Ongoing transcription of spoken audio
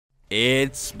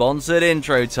It's sponsored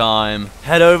intro time.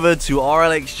 Head over to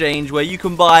RL Exchange where you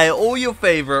can buy all your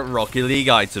favorite Rocket League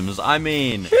items. I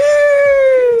mean,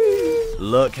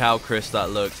 look how crisp that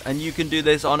looks. And you can do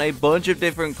this on a bunch of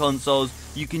different consoles.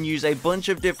 You can use a bunch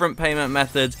of different payment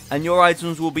methods and your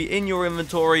items will be in your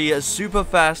inventory super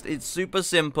fast. It's super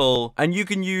simple. And you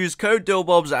can use code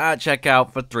DILLBOBS at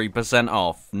checkout for 3%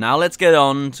 off. Now let's get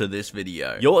on to this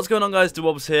video. Yo, what's going on guys?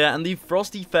 DILLBOBS here and the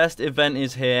Frosty Fest event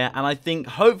is here. And I think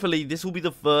hopefully this will be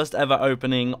the first ever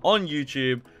opening on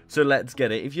YouTube. So let's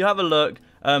get it. If you have a look,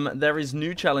 there is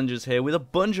new challenges here with a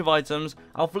bunch of items.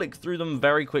 I'll flick through them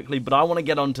very quickly, but I want to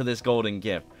get onto this golden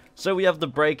gift. So we have the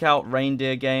Breakout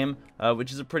Reindeer game,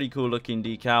 which is a pretty cool looking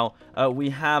decal. We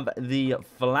have the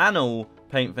flannel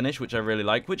paint finish, which I really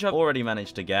like, which I've already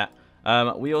managed to get.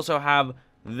 We also have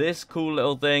this cool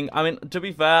little thing. I mean, to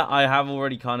be fair, I have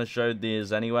already kind of showed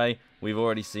these anyway. We've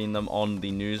already seen them on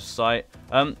the news site.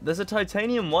 There's a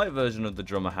titanium white version of the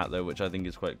drummer hat, though, which I think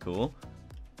is quite cool.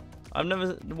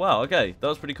 Wow, okay, that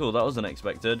was pretty cool. That was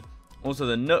unexpected. Also,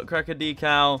 the Nutcracker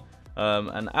decal.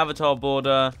 An avatar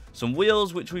border, some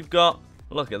wheels which we've got.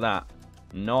 Look at that,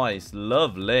 nice,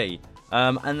 lovely.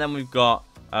 And then we've got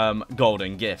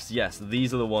golden gifts. Yes,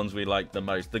 these are the ones we like the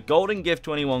most. The golden gift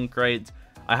 21 crates.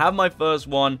 I have my first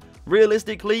one.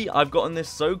 Realistically, I've gotten this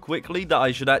so quickly that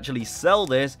I should actually sell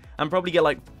this and probably get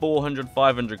like 400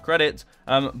 500 credits,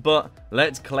 but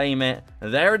let's claim it.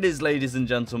 There it is, ladies and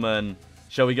gentlemen.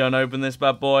 Shall we go and open this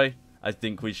bad boy? I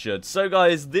think we should. So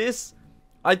guys, this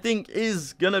I think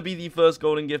is gonna be the first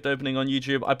golden gift opening on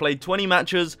YouTube. I played 20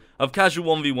 matches of casual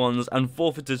 1v1s and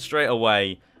forfeited straight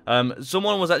away.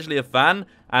 Someone was actually a fan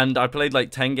and I played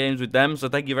like 10 games with them, so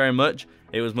thank you very much.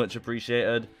 It was much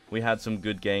appreciated. We had some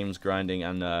good games grinding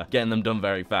and getting them done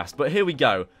very fast. But here we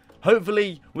go.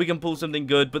 Hopefully we can pull something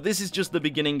good, but this is just the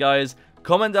beginning, guys.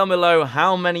 Comment down below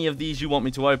how many of these you want me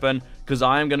to open, because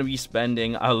I am going to be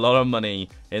spending a lot of money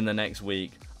in the next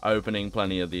week opening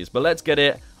plenty of these. But let's get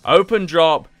it. Open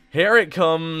drop. Here it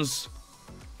comes.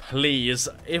 Please.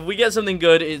 If we get something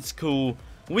good, it's cool.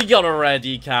 We got a rare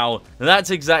decal. That's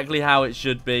exactly how it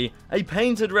should be. A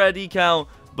painted rare decal.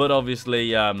 But obviously,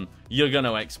 you're going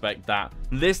to expect that.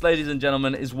 This, ladies and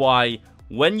gentlemen, is why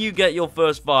when you get your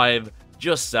first 5,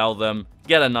 just sell them.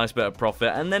 Get a nice bit of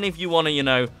profit. And then if you want to, you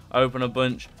know, open a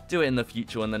bunch, do it in the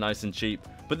future when they're nice and cheap.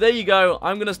 But there you go.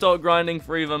 I'm going to start grinding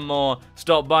for even more,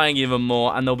 start buying even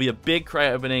more, and there'll be a big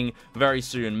crate opening very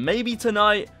soon. Maybe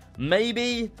tonight,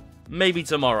 maybe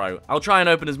tomorrow. I'll try and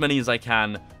open as many as I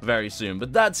can very soon.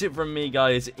 But that's it from me,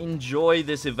 guys. Enjoy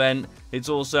this event. It's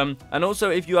awesome. And also,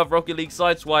 if you have Rocket League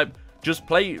Sideswipe, just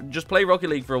play Rocket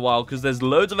League for a while, because there's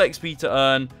loads of XP to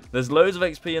earn. There's loads of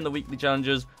XP in the weekly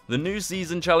challenges. The new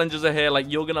season challenges are here.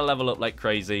 Like, you're going to level up like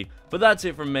crazy. But that's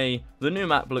it from me. The new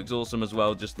map looks awesome as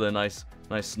well. Just the nice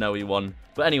snowy one.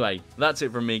 But anyway, that's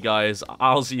it from me, guys.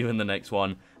 I'll see you in the next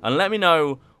one. And let me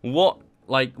know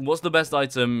what's the best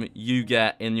item you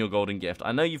get in your golden gift.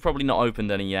 I know you've probably not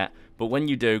opened any yet, but when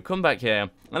you do, come back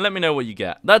here and let me know what you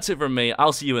get. That's it from me.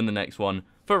 I'll see you in the next one.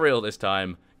 For real this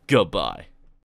time. Goodbye.